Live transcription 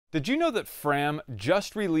Did you know that Fram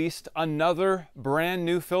just released another brand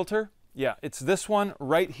new filter? Yeah, it's this one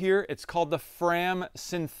right here. It's called the Fram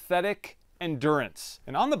Synthetic Endurance.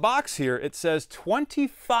 And on the box here, it says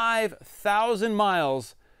 25,000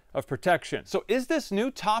 miles of protection. So is this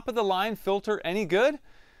new top-of-the-line filter any good?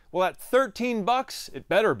 Well, at 13 bucks, it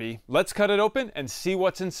better be. Let's cut it open and see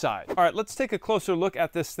what's inside. All right, let's take a closer look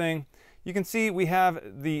at this thing. You can see we have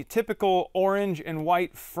the typical orange and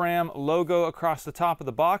white Fram logo across the top of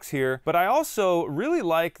the box here, but I also really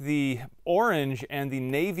like the orange and the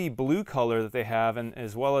navy blue color that they have, and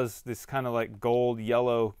as well as this kind of like gold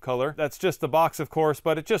yellow color. That's just the box, of course,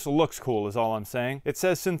 but it just looks cool is all I'm saying. It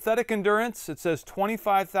says synthetic endurance. It says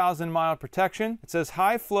 25,000 mile protection. It says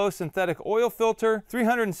high flow synthetic oil filter,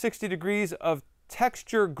 360 degrees of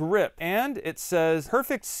texture grip, and it says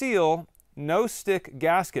perfect seal, no stick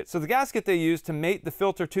gasket. So the gasket they use to mate the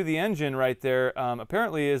filter to the engine right there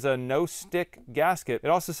apparently is a no stick gasket. It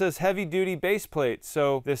also says heavy duty base plate.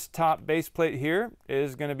 So this top base plate here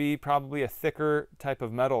is going to be probably a thicker type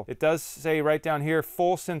of metal. It does say right down here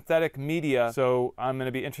full synthetic media. So I'm going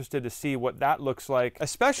to be interested to see what that looks like,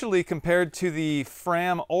 especially compared to the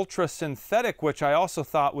Fram Ultra Synthetic, which I also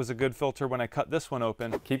thought was a good filter when I cut this one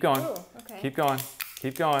open. Keep going. Ooh, okay. Keep going.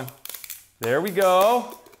 Keep going. There we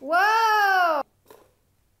go. Whoa!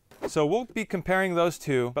 So we'll be comparing those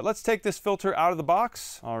two, but let's take this filter out of the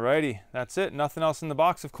box. Alrighty, that's it. Nothing else in the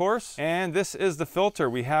box, of course. And this is the filter.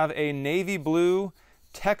 We have a navy blue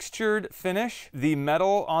textured finish. The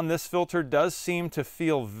metal on this filter does seem to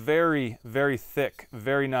feel very, very thick,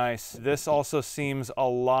 very nice. This also seems a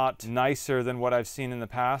lot nicer than what I've seen in the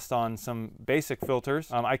past on some basic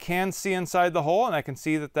filters. I can see inside the hole, and I can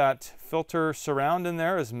see that that filter surround in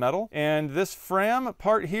there is metal. And this Fram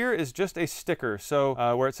part here is just a sticker. So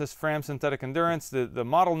where it says Fram Synthetic Endurance, the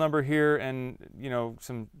model number here, and you know,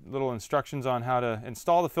 some little instructions on how to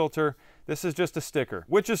install the filter. This is just a sticker,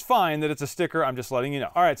 which is fine that it's a sticker. I'm just letting you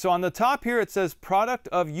know. All right, so on the top here, it says product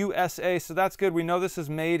of USA. So that's good. We know this is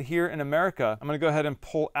made here in America. I'm going to go ahead and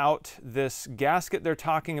pull out this gasket they're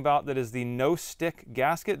talking about that is the no stick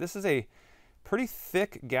gasket. This is a pretty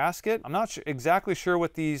thick gasket. I'm not exactly sure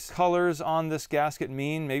what these colors on this gasket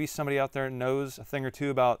mean. Maybe somebody out there knows a thing or two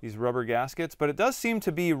about these rubber gaskets, but it does seem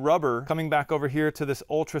to be rubber. Coming back over here to this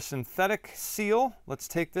ultra synthetic seal, let's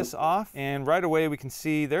take this off, and right away we can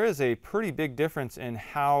see there is a pretty big difference in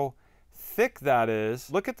how thick that is.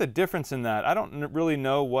 Look at the difference in that. I don't really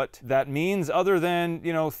know what that means other than,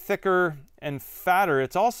 you know, thicker and fatter.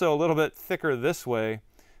 It's also a little bit thicker this way.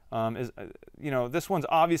 You know, this one's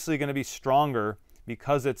obviously going to be stronger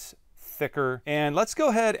because it's thicker. And let's go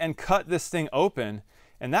ahead and cut this thing open,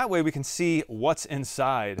 and that way we can see what's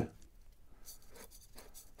inside.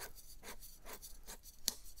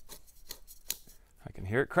 I can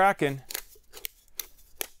hear it cracking.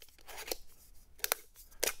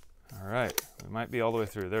 All right, we might be all the way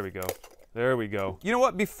through. There we go. There we go. You know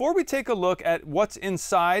what? Before we take a look at what's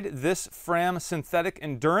inside this Fram Synthetic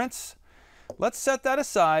Endurance, let's set that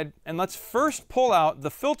aside, and let's first pull out the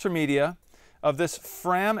filter media of this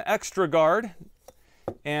Fram Extra Guard,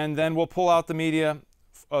 and then we'll pull out the media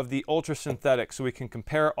of the Ultra Synthetic so we can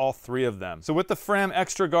compare all three of them. So with the Fram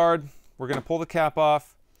Extra Guard, we're going to pull the cap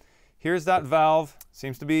off. Here's that valve.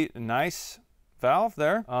 Seems to be a nice valve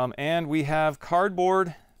there. And we have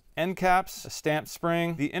cardboard end caps, a stamped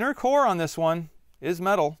spring. The inner core on this one is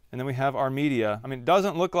metal, and then we have our media. I mean, it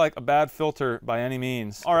doesn't look like a bad filter by any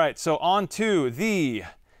means. All right, so on to the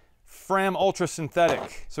Fram Ultra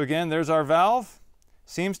Synthetic. So again, there's our valve.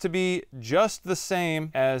 Seems to be just the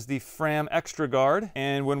same as the Fram Extra Guard.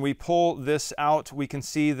 And when we pull this out, we can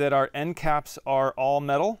see that our end caps are all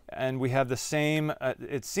metal, and we have the same,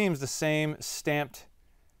 it seems the same stamped.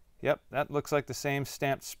 Yep, that looks like the same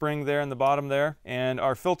stamped spring there in the bottom there. And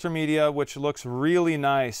our filter media, which looks really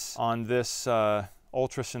nice on this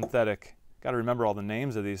Ultra Synthetic. Got to remember all the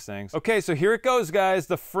names of these things. Okay, so here it goes, guys.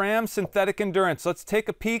 The Fram Synthetic Endurance. Let's take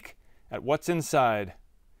a peek at what's inside.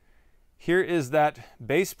 Here is that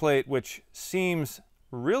base plate, which seems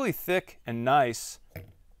really thick and nice.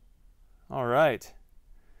 All right.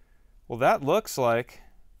 Well, that looks like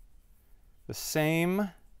the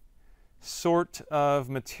same sort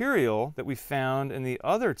of material that we found in the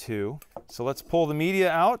other two. So let's pull the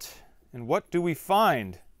media out, and what do we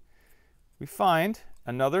find? We find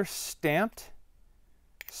another stamped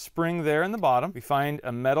spring there in the bottom. We find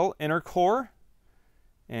a metal inner core,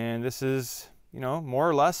 and this is you know, more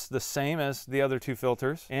or less the same as the other two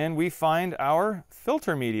filters. And we find our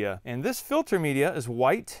filter media. And this filter media is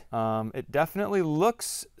white. It definitely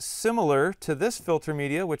looks similar to this filter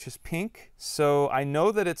media, which is pink. So I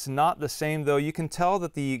know that it's not the same, though. You can tell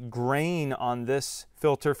that the grain on this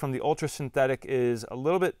filter from the ultra synthetic is a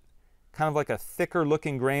little bit kind of like a thicker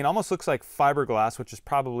looking grain, almost looks like fiberglass, which is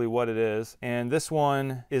probably what it is. And this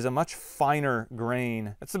one is a much finer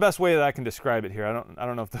grain. That's the best way that I can describe it here. I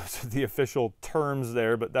don't know if those are the official terms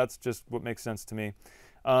there, but that's just what makes sense to me.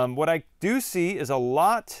 What I do see is a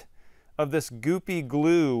lot of this goopy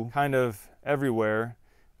glue kind of everywhere.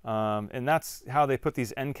 And that's how they put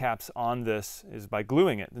these end caps on this, is by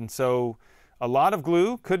gluing it. And so a lot of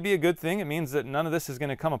glue could be a good thing. It means that none of this is going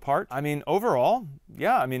to come apart. I mean, overall,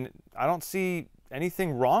 yeah, I mean, I don't see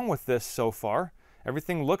anything wrong with this so far.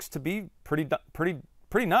 Everything looks to be pretty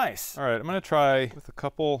nice. All right, I'm going to try with a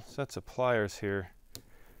couple sets of pliers here.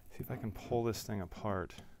 See if I can pull this thing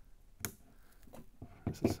apart.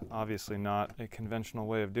 This is obviously not a conventional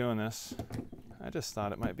way of doing this. I just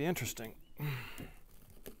thought it might be interesting.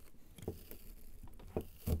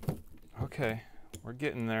 Okay, we're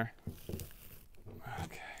getting there.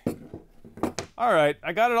 Okay. All right,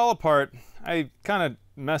 I got it all apart. I kind of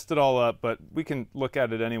messed it all up, but we can look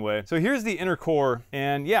at it anyway. So here's the inner core,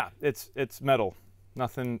 and yeah, it's metal.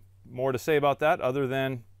 Nothing more to say about that other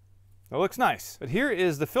than it looks nice. But here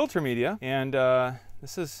is the filter media, and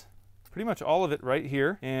this is pretty much all of it right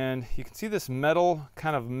here. And you can see this metal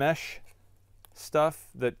kind of mesh stuff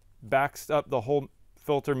that backs up the whole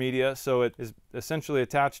filter media, so it is essentially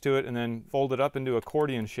attached to it and then folded up into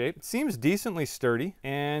accordion shape. It seems decently sturdy,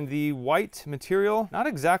 and the white material, not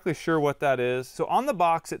exactly sure what that is. So on the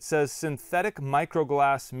box it says synthetic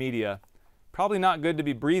microglass media. Probably not good to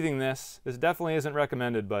be breathing this. This definitely isn't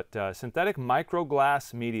recommended, but synthetic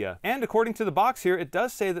microglass media. And according to the box here, it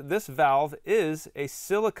does say that this valve is a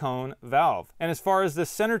silicone valve. And as far as the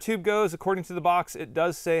center tube goes, according to the box, it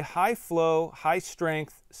does say high flow, high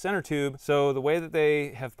strength center tube. So the way that they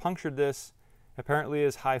have punctured this apparently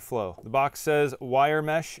is high flow. The box says wire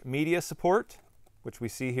mesh media support, which we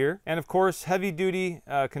see here. And of course, heavy duty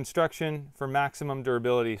construction for maximum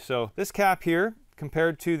durability. So this cap here,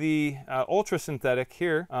 compared to the ultra synthetic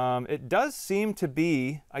here, it does seem to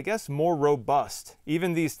be, I guess, more robust.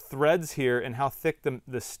 Even these threads here and how thick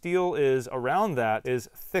the steel is around that is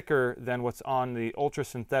thicker than what's on the ultra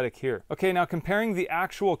synthetic here. Okay, now comparing the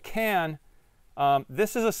actual can,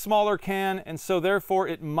 this is a smaller can, and so therefore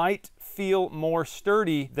it might feel more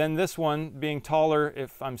sturdy than this one, being taller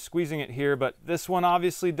if I'm squeezing it here, but this one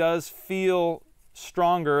obviously does feel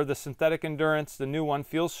stronger. The synthetic endurance, the new one,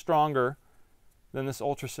 feels stronger than this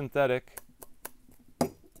ultra synthetic.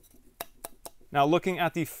 Now looking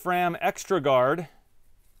at the Fram Extra Guard,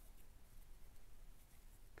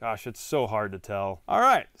 gosh, it's so hard to tell. All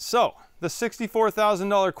right, so the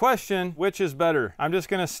 $64,000 question, which is better? I'm just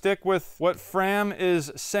gonna stick with what Fram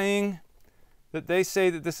is saying, that they say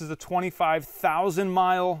that this is a 25,000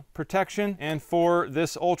 mile protection, and for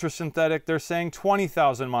this ultra synthetic, they're saying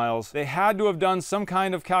 20,000 miles. They had to have done some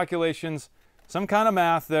kind of calculations, some kind of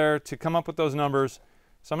math there to come up with those numbers.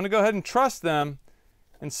 So I'm going to go ahead and trust them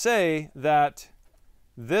and say that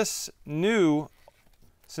this new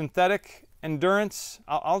synthetic endurance,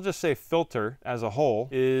 I'll just say filter as a whole,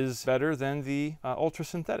 is better than the ultra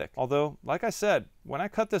synthetic. Although, like I said, when I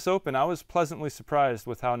cut this open, I was pleasantly surprised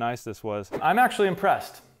with how nice this was. I'm actually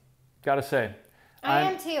impressed, gotta say. I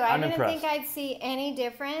am too. I didn't impressed. think I'd see any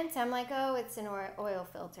difference. I'm like, oh, it's an oil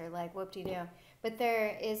filter, like whoop-de-doo. But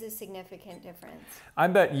there is a significant difference. I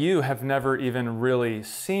bet you have never even really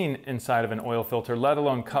seen inside of an oil filter, let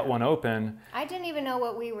alone cut one open. I didn't even know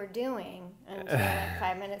what we were doing until like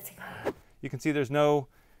 5 minutes ago. You can see there's no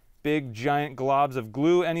big giant globs of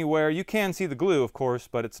glue anywhere. You can see the glue, of course,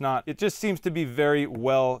 but it's not. It just seems to be very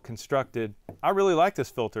well constructed. I really like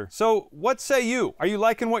this filter. So what say you? Are you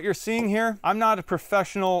liking what you're seeing here? I'm not a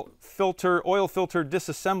professional oil filter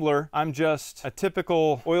disassembler. I'm just a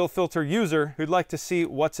typical oil filter user who'd like to see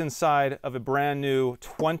what's inside of a brand new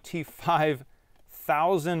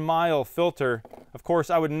 25,000 mile filter. Of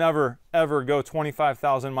course, I would never, ever go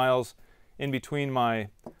 25,000 miles in between my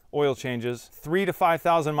oil changes. 3,000 to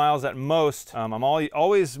 5,000 miles at most. I'm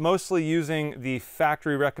always mostly using the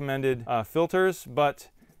factory recommended filters, but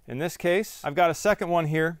in this case, I've got a second one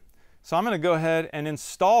here. So I'm gonna go ahead and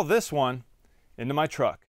install this one into my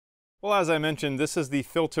truck. Well, as I mentioned, this is the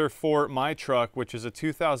filter for my truck, which is a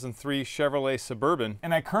 2003 Chevrolet Suburban.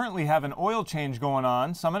 And I currently have an oil change going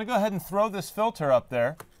on, so I'm gonna go ahead and throw this filter up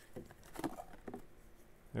there.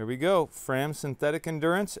 There we go, Fram Synthetic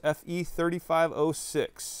Endurance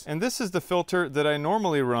FE3506. And this is the filter that I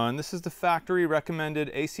normally run. This is the factory recommended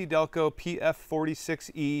AC Delco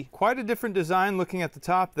PF46E. Quite a different design looking at the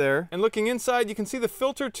top there. And looking inside, you can see the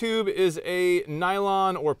filter tube is a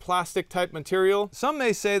nylon or plastic type material. Some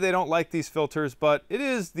may say they don't like these filters, but it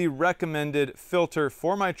is the recommended filter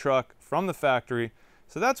for my truck from the factory.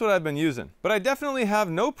 So that's what I've been using. But I definitely have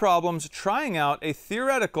no problems trying out a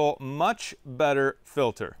theoretical, much better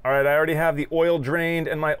filter. All right, I already have the oil drained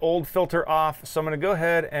and my old filter off, so I'm gonna go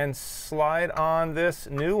ahead and slide on this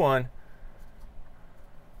new one.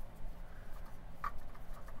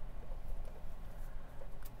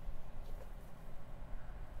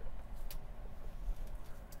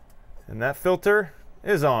 And that filter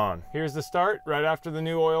is on. Here's the start right after the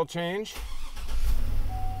new oil change.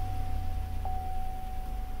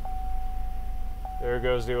 There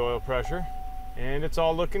goes the oil pressure, and it's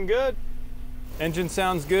all looking good. Engine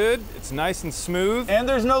sounds good, it's nice and smooth, and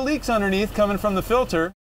there's no leaks underneath coming from the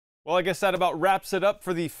filter. Well, I guess that about wraps it up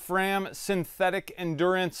for the Fram Synthetic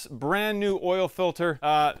Endurance brand new oil filter.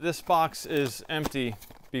 This box is empty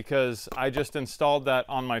because I just installed that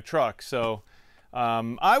on my truck. So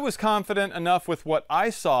I was confident enough with what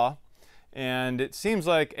I saw, and it seems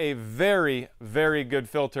like a very, very good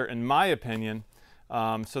filter in my opinion.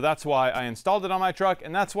 So that's why I installed it on my truck,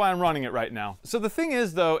 and that's why I'm running it right now. So the thing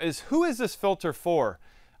is though, is who is this filter for?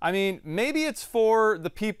 I mean, maybe it's for the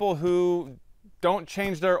people who don't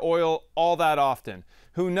change their oil all that often,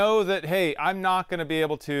 who know that, hey, I'm not gonna be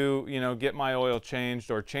able to, you know, get my oil changed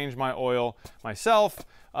or change my oil myself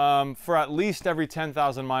for at least every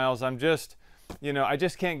 10,000 miles. I'm just, you know, I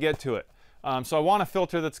just can't get to it. So I want a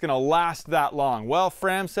filter that's gonna last that long. Well,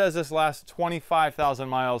 Fram says this lasts 25,000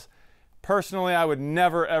 miles. Personally, I would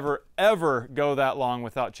never, ever, ever go that long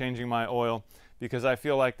without changing my oil because I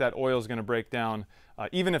feel like that oil is going to break down.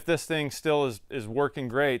 Even if this thing still is working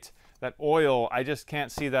great, that oil, I just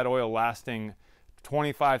can't see that oil lasting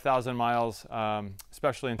 25,000 miles,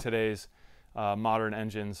 especially in today's modern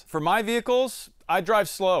engines. For my vehicles, I drive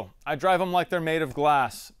slow. I drive them like they're made of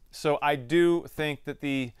glass. So I do think that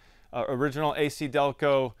the original AC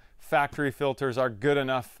Delco factory filters are good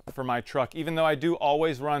enough for my truck. Even though I do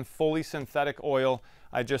always run fully synthetic oil,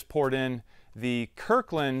 I just poured in the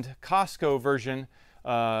Kirkland Costco version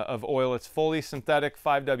of oil. It's fully synthetic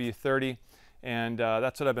 5W30, and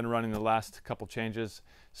that's what I've been running the last couple changes.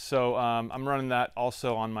 So I'm running that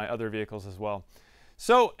also on my other vehicles as well.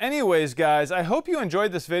 So anyways, guys, I hope you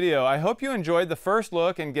enjoyed this video. I hope you enjoyed the first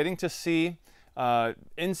look and getting to see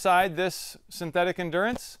inside this Synthetic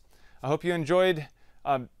Endurance. I hope you enjoyed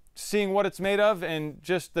seeing what it's made of and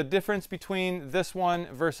just the difference between this one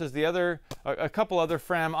versus the other, a couple other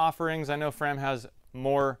Fram offerings. I know Fram has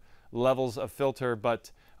more levels of filter,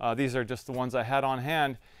 but these are just the ones I had on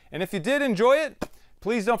hand. And if you did enjoy it,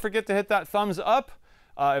 please don't forget to hit that thumbs up.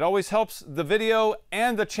 It always helps the video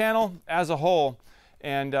and the channel as a whole.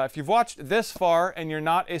 And if you've watched this far and you're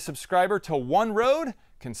not a subscriber to One Road,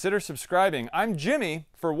 consider subscribing. I'm Jimmy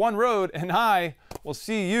for One Road, and I will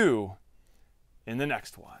see you in the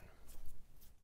next one.